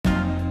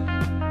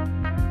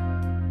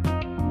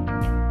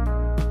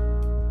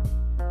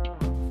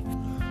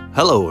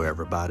Hello,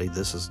 everybody.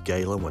 This is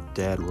Galen with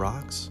Dad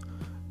Rocks,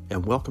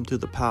 and welcome to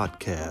the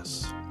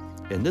podcast.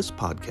 In this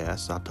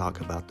podcast, I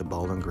talk about the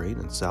Bowling Green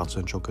and South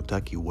Central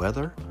Kentucky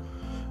weather,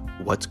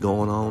 what's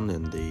going on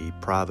in the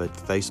private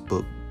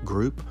Facebook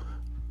group,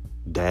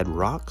 Dad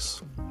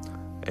Rocks,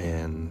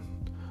 and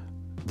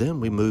then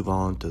we move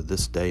on to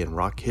this day in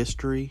rock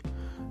history.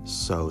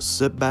 So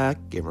sit back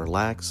and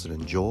relax and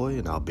enjoy,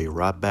 and I'll be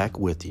right back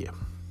with you.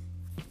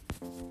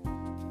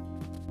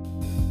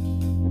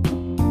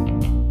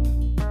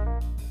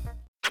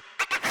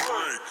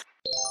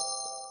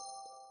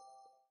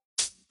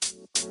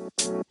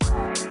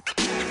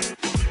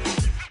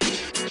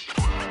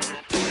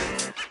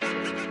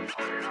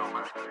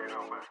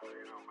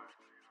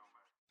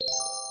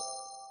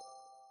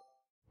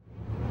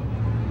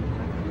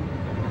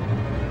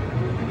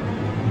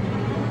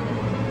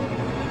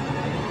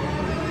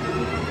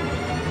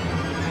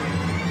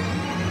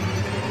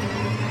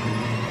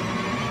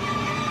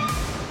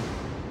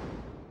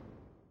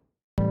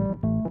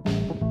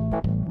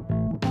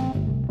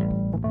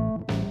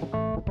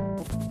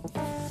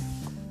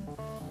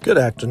 Good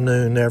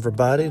afternoon,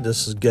 everybody.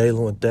 This is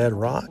Galen with Dad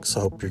Rocks.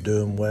 Hope you're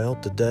doing well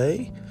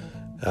today.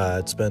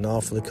 It's been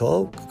awfully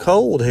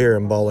cold here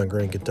in Bowling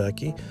Green,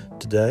 Kentucky.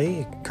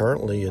 Today,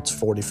 currently, it's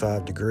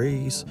 45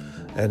 degrees,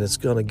 and it's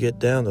going to get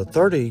down to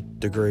 30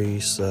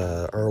 degrees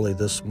early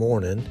this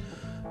morning.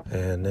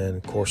 And then,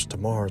 of course,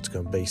 tomorrow it's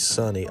going to be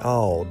sunny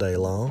all day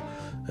long.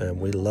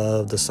 And we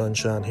love the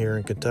sunshine here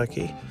in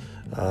Kentucky,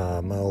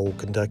 my old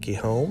Kentucky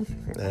home.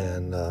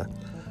 And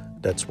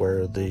that's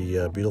where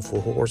the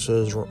beautiful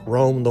horses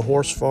roam the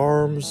horse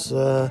farms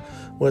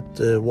with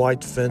the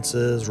white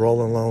fences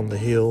rolling along the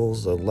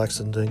hills of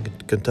Lexington,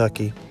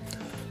 Kentucky.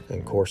 And,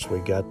 of course, we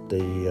got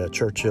the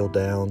Churchill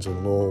Downs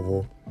in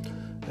Louisville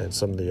and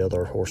some of the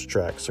other horse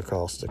tracks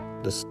across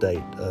the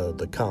state of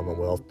the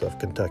Commonwealth of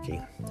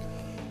Kentucky.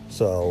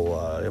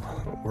 So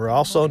we're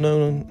also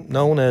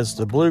known as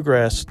the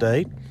Bluegrass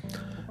State,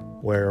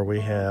 where we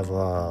have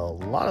a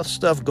lot of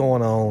stuff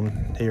going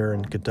on here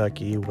in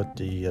Kentucky with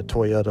the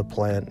Toyota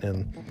plant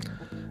in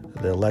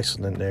the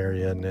Lexington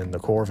area and then the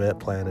Corvette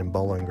plant in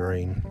Bowling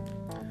Green.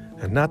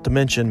 And not to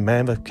mention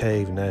Mammoth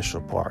Cave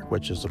National Park,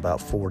 which is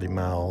about 40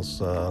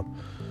 miles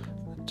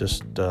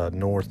just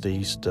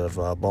northeast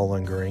of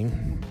Bowling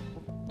Green.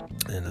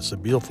 And it's a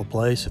beautiful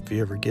place if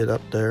you ever get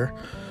up there.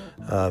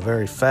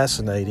 Very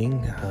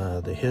fascinating,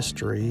 the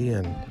history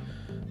and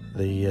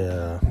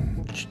the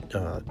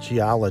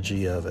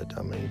geology of it.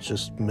 I mean, it's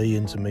just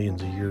millions and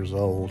millions of years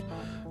old,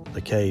 the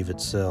cave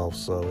itself.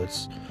 So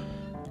it's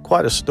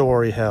quite a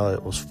story how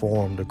it was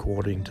formed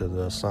according to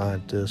the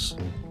scientists,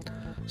 and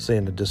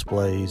seeing the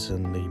displays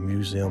in the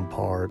museum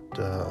part,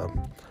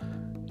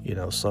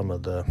 some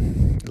of the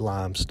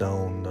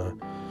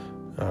limestone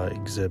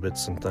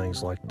exhibits and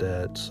things like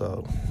that.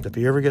 So if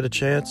you ever get a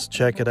chance,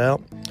 check it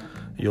out.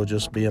 You'll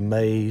just be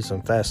amazed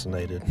and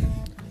fascinated.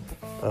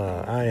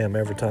 I am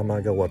every time I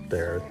go up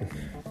there.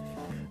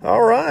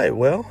 All right,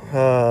 well,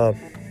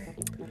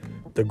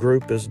 the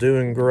group is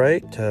doing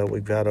great.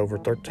 We've got over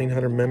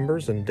 1,300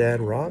 members in Dad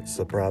Rocks,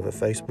 a private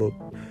Facebook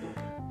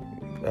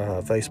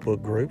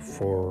group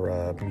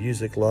for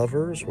music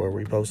lovers, where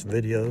we post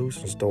videos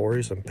and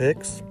stories and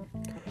pics.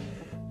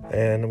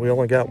 And we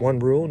only got one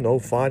rule: no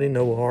fighting,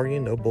 no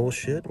arguing, no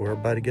bullshit, where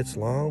everybody gets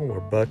along. We're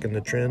bucking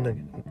the trend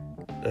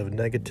of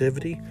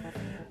negativity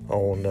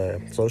on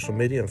social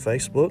media and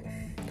Facebook.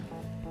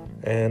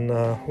 And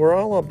we're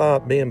all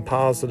about being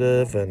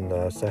positive, and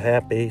it's a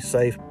happy,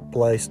 safe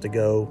place to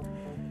go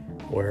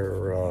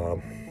where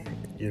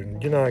you're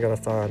not going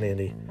to find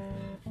any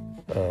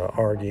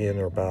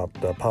arguing about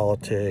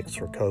politics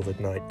or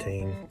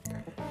COVID-19.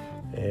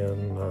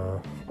 And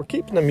we're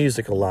keeping the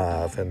music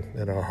alive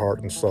in our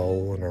heart and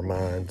soul and our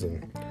minds.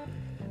 And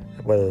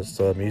whether it's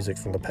music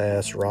from the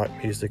past, rock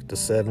music, the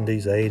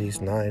 70s, 80s,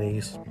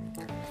 90s,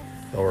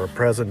 or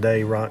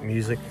present-day rock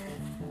music.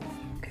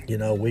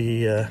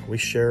 We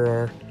share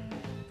our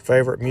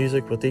favorite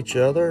music with each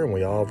other, and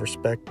we all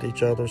respect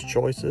each other's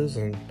choices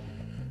and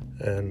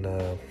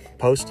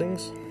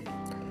postings.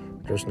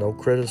 There's no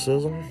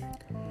criticism.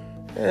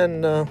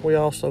 And we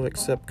also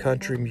accept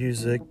country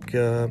music.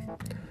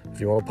 If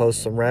you want to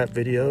post some rap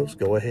videos,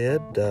 go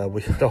ahead.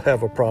 We don't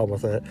have a problem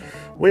with that.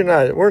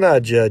 We're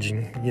not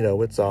judging.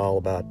 It's all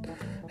about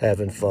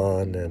having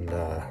fun and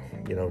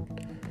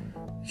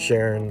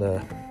sharing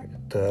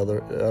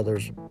to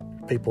others.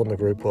 People in the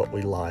group what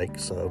we like.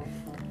 So,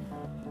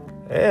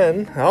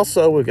 and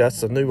also we got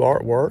some new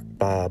artwork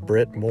by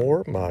Britt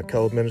Moore, my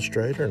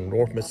co-administrator in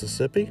North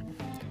Mississippi.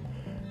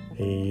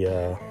 He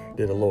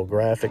did a little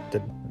graphic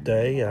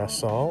today I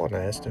saw, and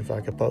I asked him if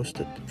I could post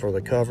it for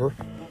the cover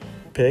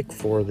pic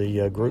for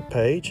the group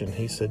page, and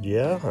he said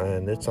yeah,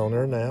 and it's on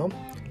there now.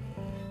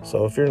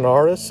 So if you're an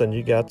artist and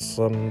you got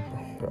some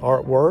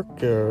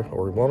artwork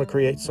or want to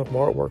create some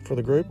artwork for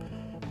the group,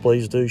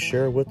 please do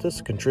share with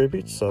us,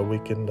 contribute, so we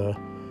can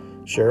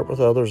share it with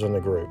others in the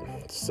group.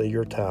 See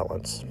your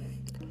talents.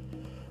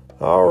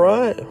 All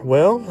right.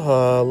 Well,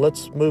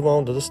 let's move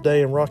on to this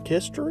day in rock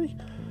history.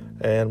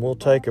 and we'll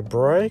take a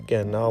break,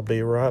 and I'll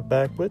be right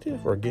back with you.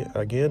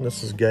 Again,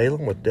 this is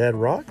Galen with Dad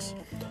Rocks,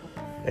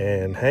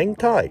 and hang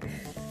tight.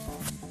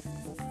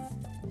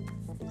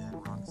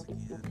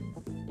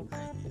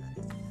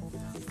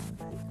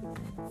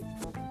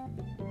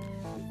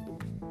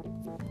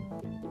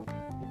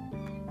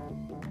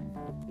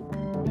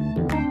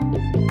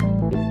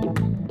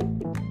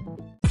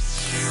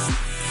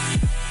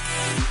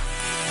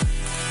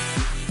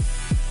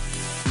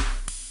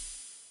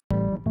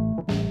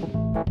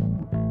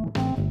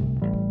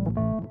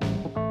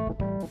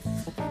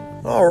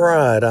 All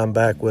right, I'm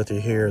back with you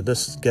here.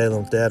 This is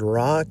Galen with Dad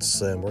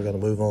Rocks, and we're going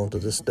to move on to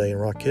this day in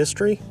rock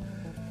history.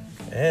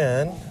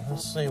 And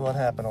let's see what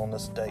happened on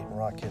this date in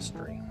rock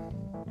history.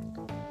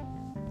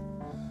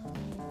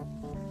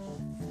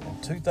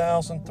 In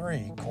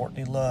 2003,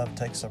 Courtney Love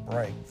takes a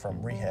break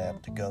from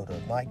rehab to go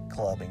to night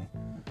clubbing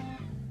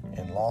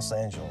in Los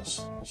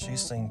Angeles.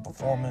 She's seen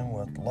performing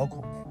with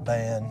local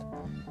band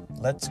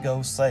Let's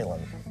Go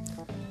Sailing.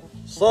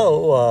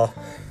 So,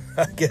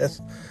 I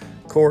guess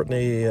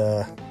Courtney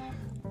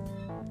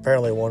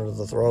apparently wanted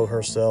to throw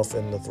herself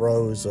in the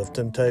throes of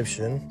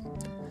temptation,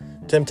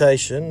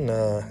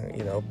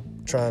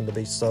 trying to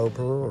be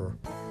sober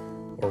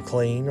or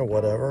clean or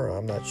whatever.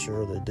 I'm not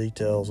sure the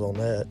details on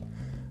that,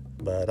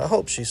 but I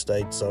hope she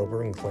stayed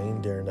sober and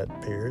clean during that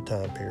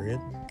time period.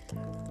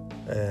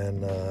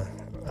 And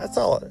that's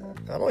all.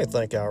 I don't even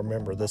think I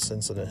remember this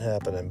incident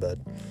happening, but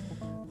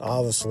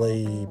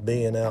obviously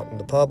being out in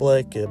the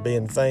public,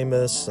 being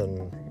famous,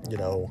 and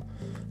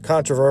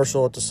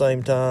controversial at the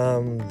same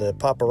time, the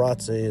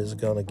paparazzi is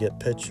going to get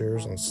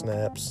pictures and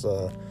snaps,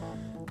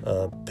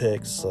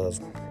 pics of,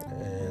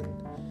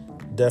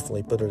 and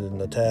definitely put it in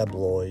the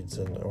tabloids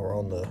or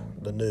on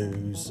the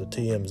news, the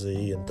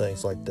TMZ and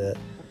things like that.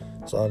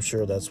 So I'm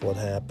sure that's what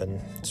happened,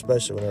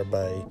 especially when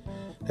everybody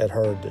had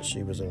heard that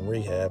she was in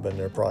rehab, and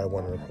they're probably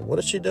wondering, what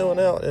is she doing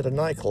out at a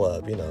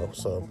nightclub,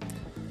 So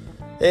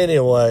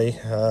anyway,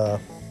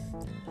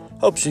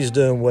 hope she's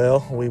doing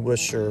well. We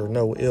wish her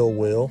no ill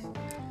will.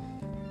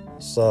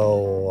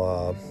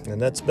 So,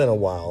 and that's been a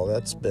while.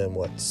 That's been,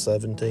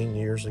 17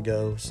 years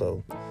ago?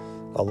 So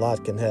a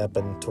lot can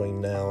happen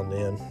between now and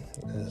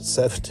then.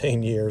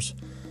 17 years.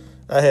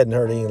 I hadn't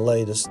heard any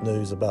latest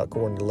news about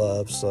Courtney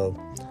Love, so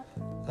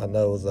I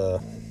know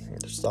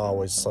there's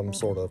always some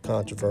sort of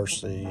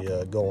controversy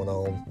going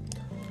on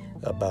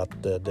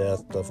about the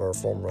death of her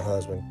former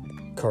husband,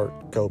 Kurt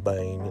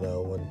Cobain,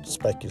 and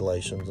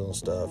speculations and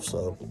stuff,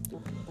 so...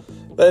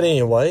 But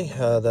anyway,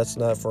 that's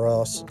not for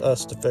us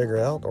to figure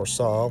out or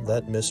solve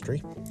that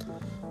mystery.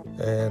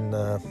 And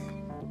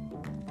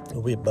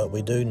but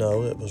we do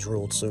know it was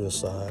ruled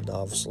suicide.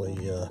 Obviously,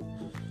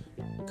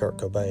 Kurt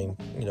Cobain,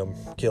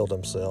 killed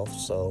himself.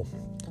 So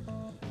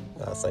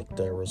I think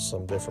there was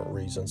some different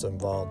reasons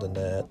involved in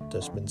that.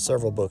 There's been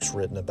several books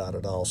written about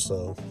it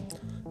also,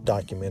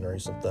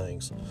 documentaries and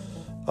things.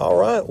 All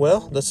right,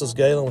 well, this is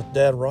Galen with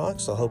Dad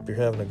Rocks. I hope you're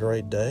having a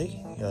great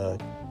day.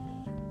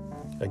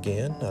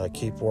 Again,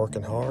 keep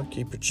working hard,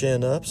 keep your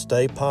chin up,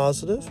 stay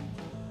positive,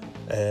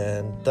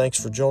 and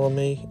thanks for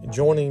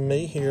joining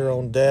me here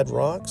on Dad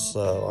Rocks,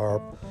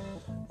 our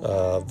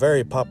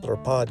very popular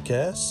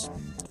podcast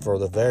for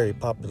the very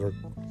popular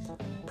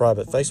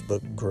private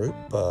Facebook group,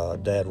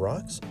 Dad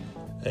Rocks.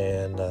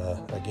 And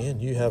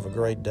again, you have a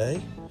great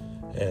day,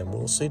 and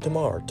we'll see you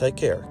tomorrow. Take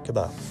care.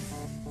 Goodbye.